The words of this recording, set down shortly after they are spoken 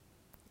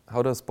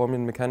how does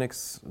Bornstein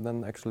mechanics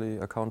then actually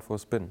account for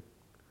spin?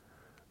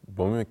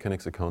 Bornstein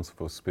mechanics accounts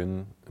for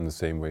spin in the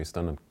same way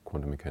standard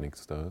quantum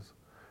mechanics does.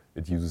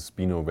 It uses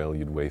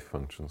Spinor-valued wave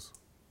functions.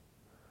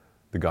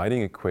 The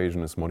guiding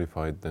equation is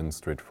modified then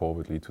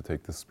straightforwardly to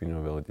take the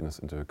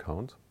Spinor-validness into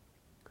account.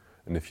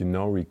 And if you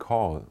now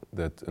recall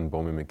that in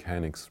Bornstein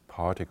mechanics,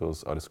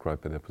 particles are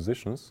described by their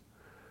positions,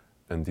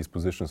 and these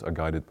positions are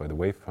guided by the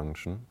wave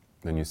function,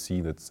 then you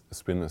see that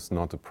spin is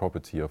not a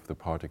property of the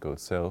particle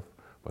itself,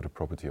 but a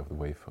property of the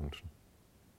wave function.